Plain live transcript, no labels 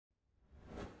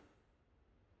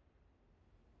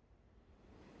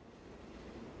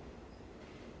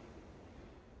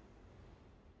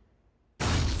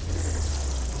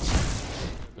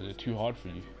too hard for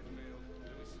you.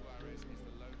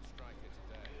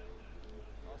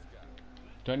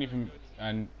 Don't even,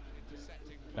 and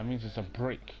that means it's a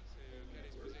break.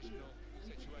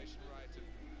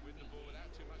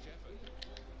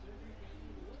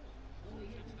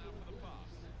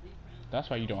 That's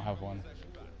why you don't have one.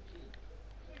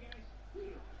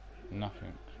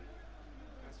 Nothing.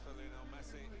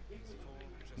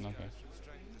 Nothing.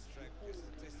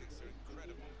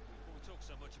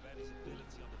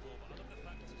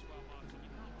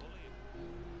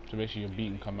 So basically, you're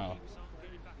beating Kamal.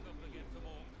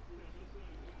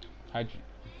 You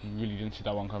really didn't see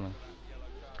that one coming.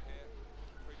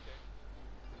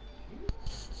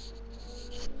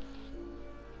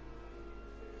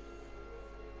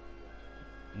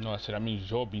 No, I said that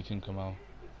means you're beating Kamal.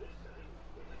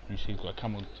 You see, he's got a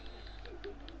camel.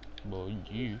 Well,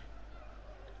 you.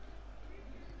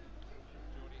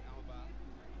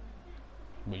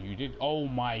 But you did. Oh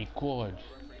my god.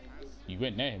 You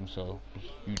went near him, so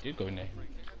you did go near him.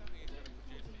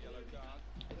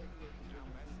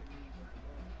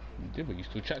 You did, but you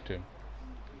still chat to him.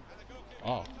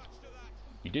 Oh.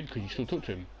 You did because you still talked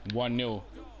to him. 1-0.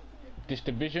 This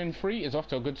Division 3 is off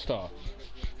to a good start.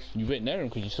 You went near him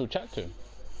because you still chat to him.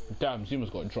 Damn, Zuma's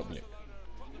got a drop lip.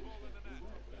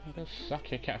 Just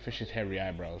suck your catfish's hairy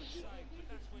eyebrows.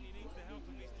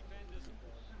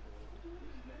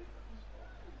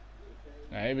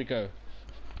 Now, here we go.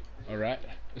 Alright,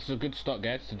 this is a good start,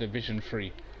 guys, to Division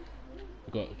 3.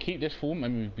 We've got to keep this form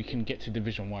and we can get to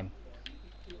Division 1.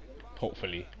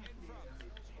 Hopefully.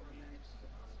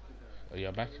 Oh,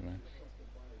 you're back, man.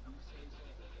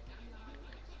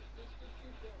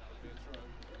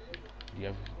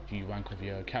 Do you rank with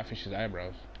your catfish's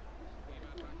eyebrows?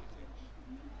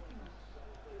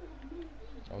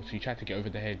 Oh, so you tried to get over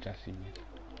the hedge, I see.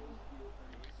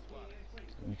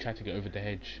 You tried to get over the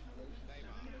hedge.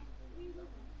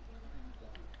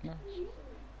 Nice.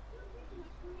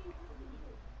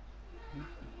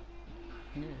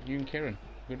 Yeah, you and Kieran,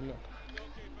 good luck.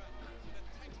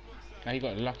 Now you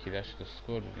got lucky, that should have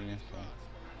scored with you.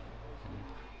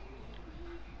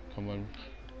 Come on.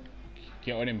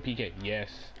 Get on him, PK. Yes.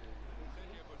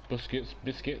 Biscuits.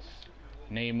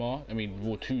 Neymar. I mean,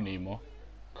 War 2 Neymar.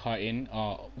 Cut in.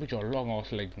 With your long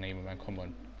ass legs, Neymar, man. Come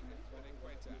on.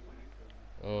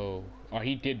 Oh,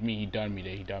 he did me. He done me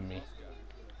there. He done me.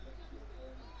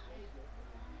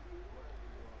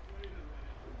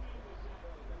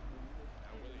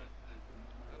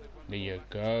 There you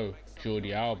go.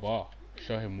 Jordi Alba.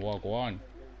 Show him Wagwan.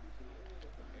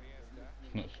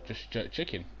 It's not just jerk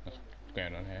chicken. That's what's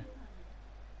going on here.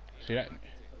 See that?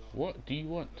 What do you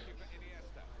want?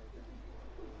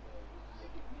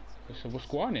 I said, what's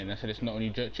going on? I said, it's not only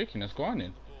jerk chicken, that's going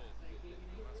on.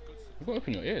 You've got to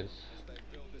open your ears.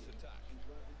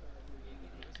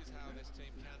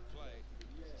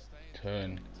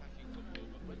 Turn.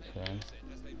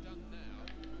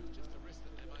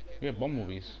 We have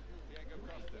bumblebees.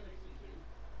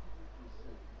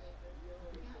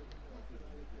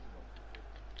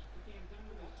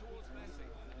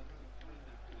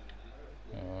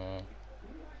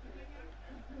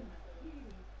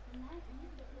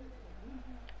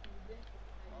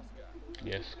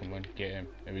 Yes, come on, get him.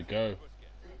 There we go.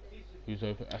 Who's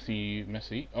open? I see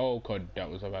Messi. Oh god, that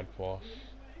was a bad pass.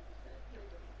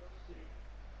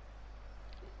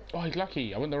 Oh, he's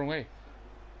lucky. I went the wrong way.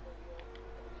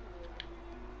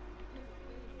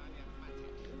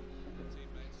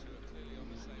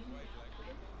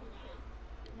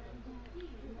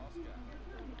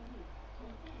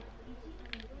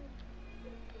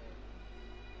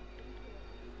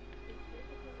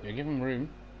 Yeah, give him room.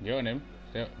 Get on him.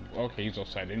 Okay, he's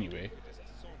offside anyway.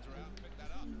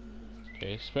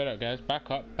 Okay, spread out, guys. Back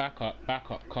up.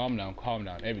 Calm down.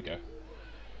 There we go.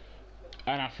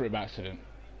 And I threw it by accident.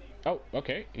 Oh,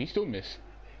 okay. He still missed.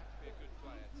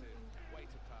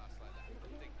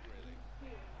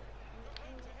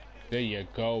 There you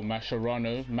go,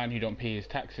 Mascherano. Man who don't pay his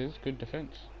taxes. Good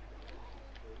defense.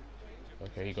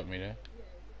 Okay, he got me there.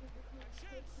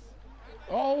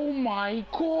 Oh my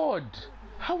god!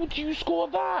 How would you score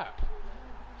that?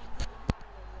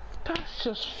 That's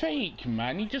just fake,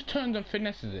 man. He just turns and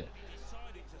finesses it.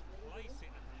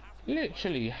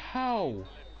 Literally, how?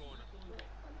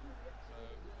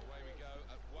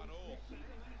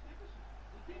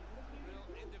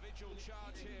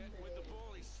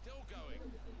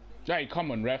 Hey,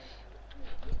 come on, ref.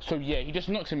 So yeah, he just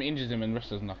knocks him, injures him, and the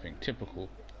rest does nothing. Typical.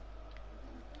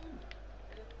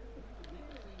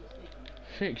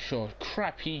 Fix your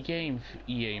crappy game,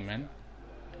 EA, man.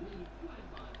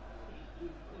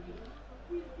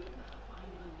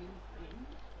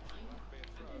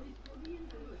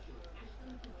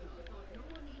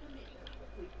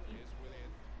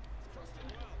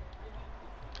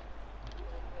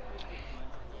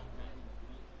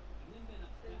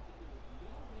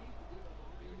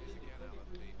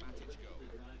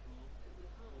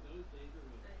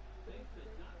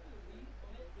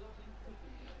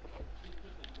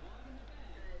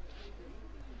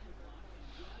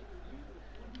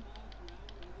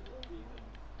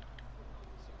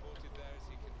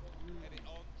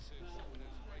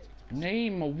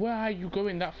 Neymar, where are you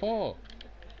going that far?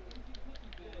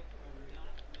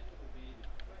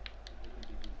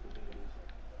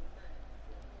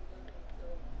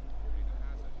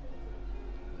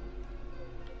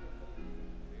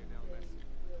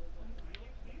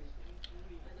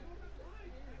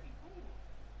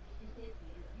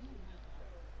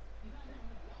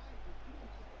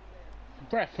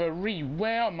 Referee,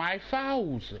 where are my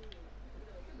fouls?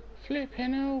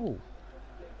 Flipping hell.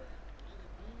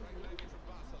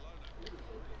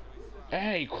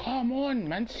 Hey, come on,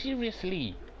 man,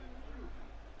 seriously.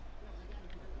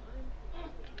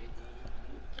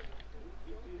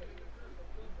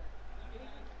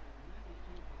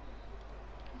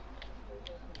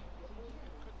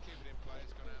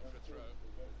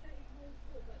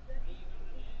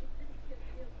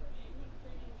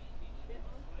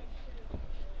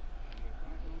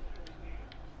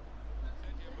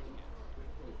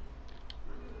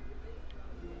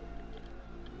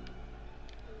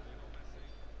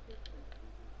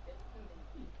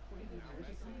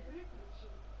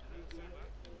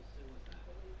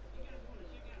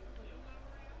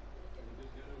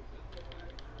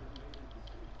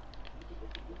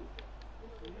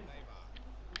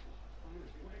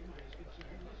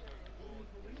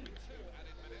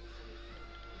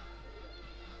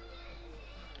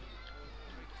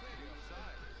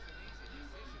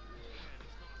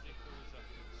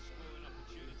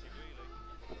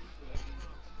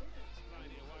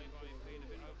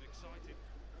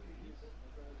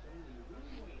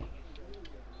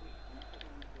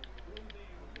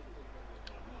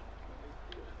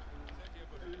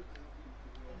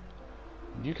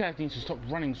 You guys need to stop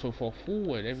running so far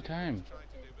forward every time.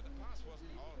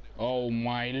 Oh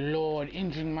my lord,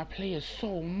 injuring my players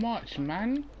so much,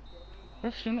 man.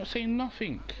 Refs are not saying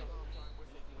nothing.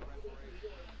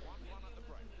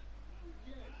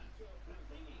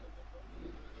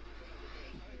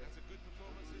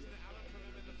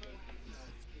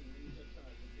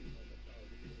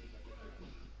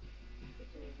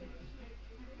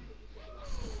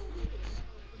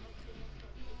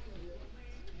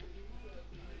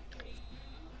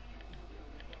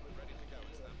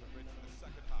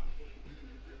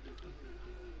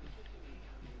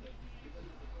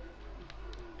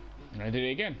 And I did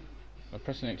it again. I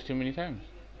pressed the X too many times.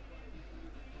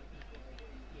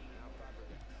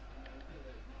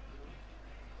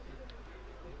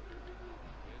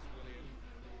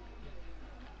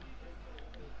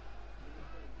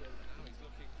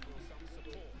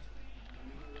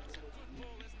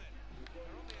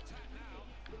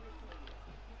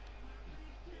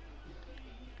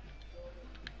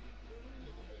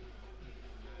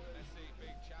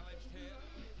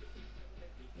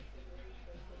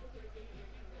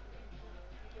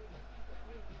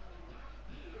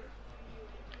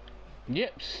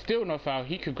 Yep, still no foul.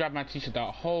 He could grab my t-shirt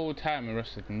that whole time and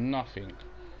rested nothing.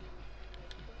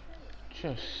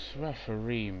 Just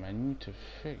referee, man. You need to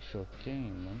fix your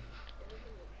game, man.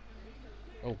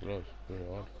 Oh, that was really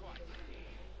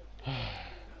hard.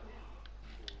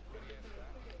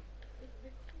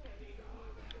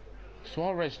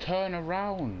 Suarez, turn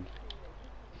around.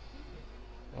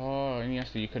 Oh, and yes,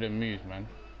 you could have moved, man.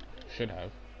 Should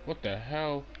have. What the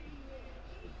hell?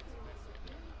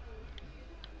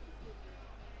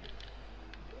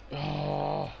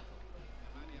 Oh.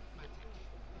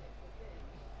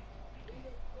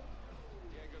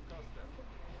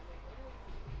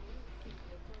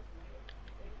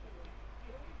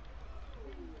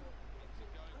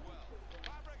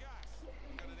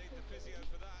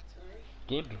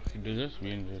 Good, he deserves to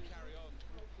be injured.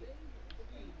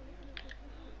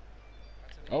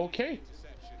 Okay,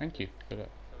 thank you for that.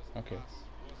 Okay.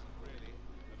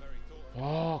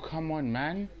 Oh, come on,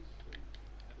 man.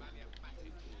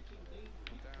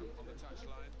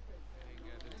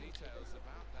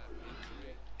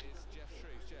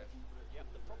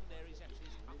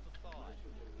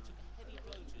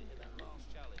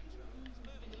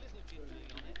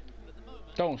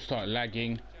 Don't start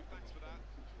lagging.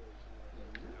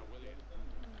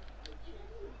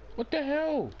 What the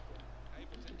hell?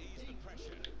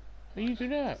 How you do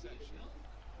that?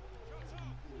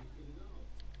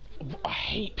 I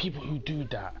hate people who do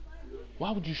that.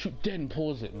 Why would you shoot dead and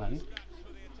pause it, man?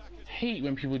 Hate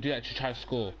when people do that to try to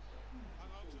score.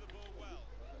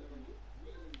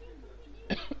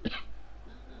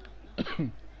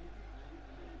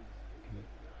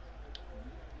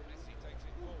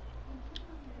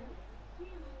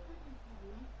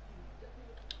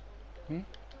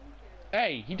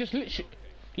 Hey, he just literally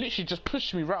just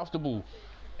pushed me right off the ball.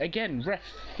 Again, ref,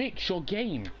 fix your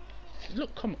game.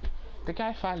 Look, come on. The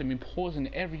guy fouling me,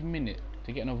 pausing every minute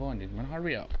to get an advantage, man.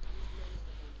 Hurry up.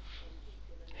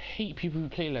 hate people who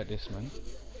play like this, man.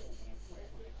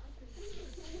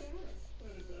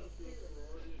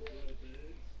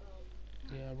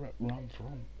 Yeah, run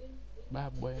from.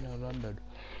 Bad boy in London.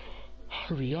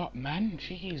 Hurry up, man.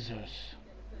 Jesus.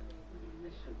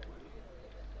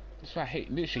 That's why I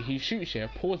hate. Literally, he shoots here,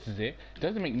 pauses it,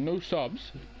 doesn't make no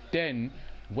subs, then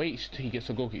waits till he gets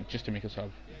a goal kick just to make a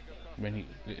sub. When he,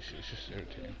 literally, it's just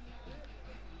irritating.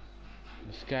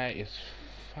 This guy is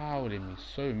fouling me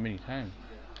so many times.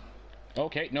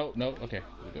 Okay, no, okay, here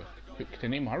we go. Quick to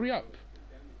name, hurry up.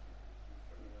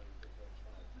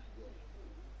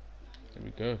 There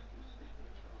we go.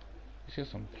 Let's get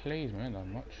some plays, man, not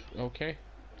much. Okay.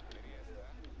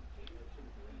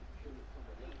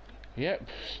 Yep,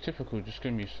 it's typical, just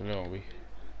gonna be slow, aren't we?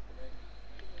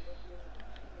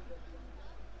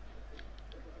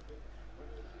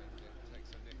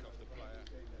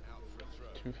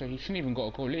 To be fair, he shouldn't even got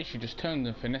a goal. Literally just turns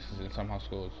and finesses and somehow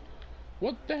scores.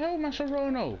 What the hell,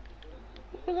 Mascherano?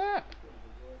 What was that?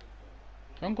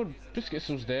 Uncle Biscuits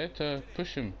was there to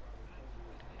push him.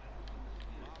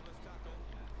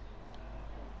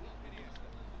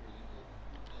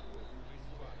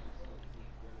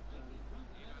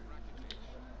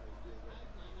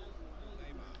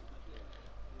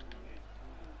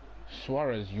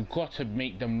 Suarez, you got to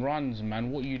make them runs,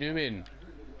 man. What are you doing?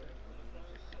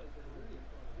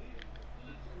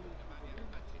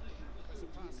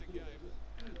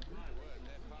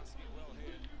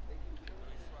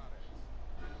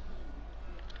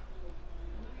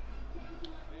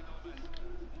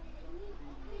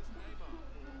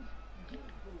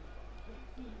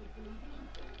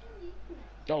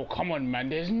 Oh, come on, man.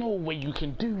 There's no way you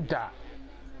can do that.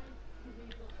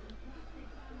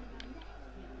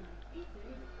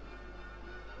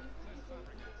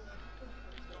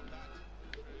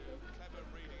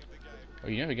 Oh,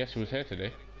 you never guessed who was here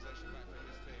today.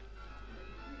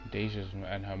 Deja's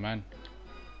and her man.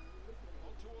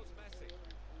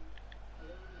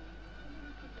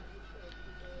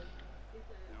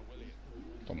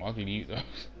 I'm ugly, though.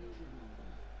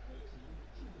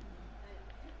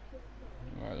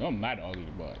 Not mad ugly,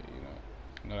 but you know,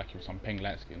 not like he was some peng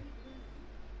light skin.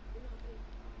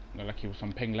 Not like he was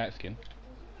some peng light skin.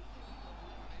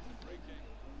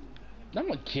 I'm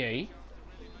not gay.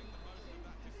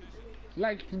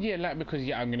 Like, yeah, like because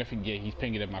yeah, I'm gonna think yeah, he's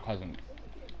pinging at my cousin.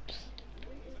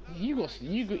 You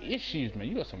got issues, man.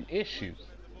 You got some issues.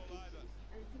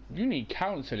 You need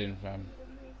counseling, fam.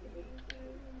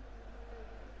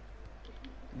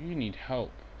 You need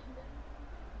help.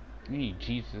 You need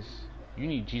Jesus. You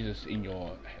need Jesus in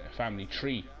your family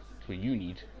tree. That's what you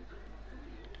need.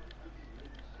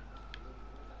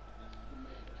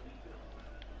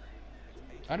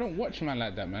 I don't watch man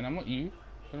like that, man. I'm not you.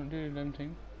 I don't do them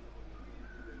things.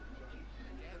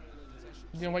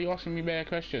 Then why are you asking me better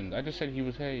questions? I just said he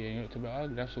was here and you looked a bit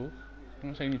ugly, that's all. I'm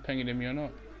not saying he's penging at me or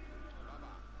not.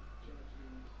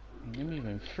 Give me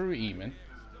even fruity, man.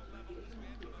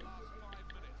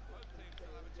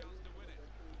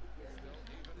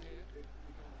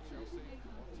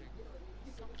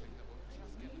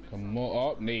 Come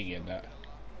on up, naked that.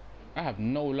 I have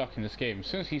no luck in this game.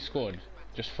 Since he scored,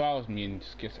 just fouls me and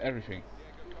just gets everything.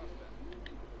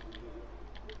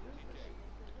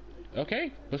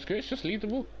 Okay, Busquets, just leave the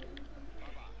ball.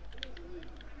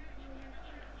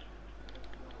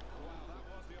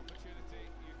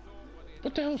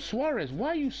 What the hell, Suarez? Why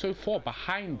are you so far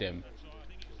behind them?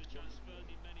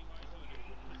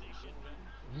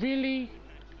 Really?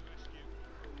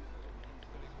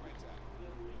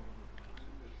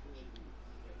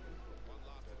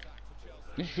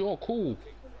 It's your call.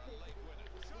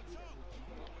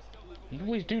 You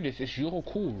always do this. It's your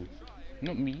call,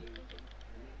 not me.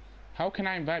 How can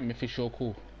I invite him if it's your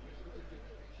call?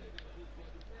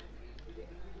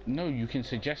 No, you can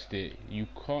suggest it. You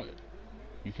can't.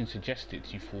 You can suggest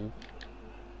it, you fool.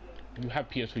 You have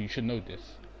PS4, you should know this.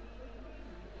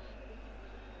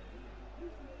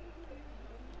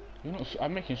 You're not.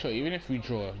 I'm making sure. Even if we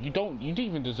draw, you don't. You didn't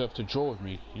even deserve to draw with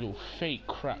me. You little fake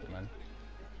crap, man.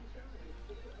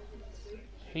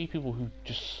 I hate people who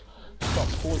just stop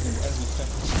pausing every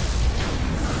second.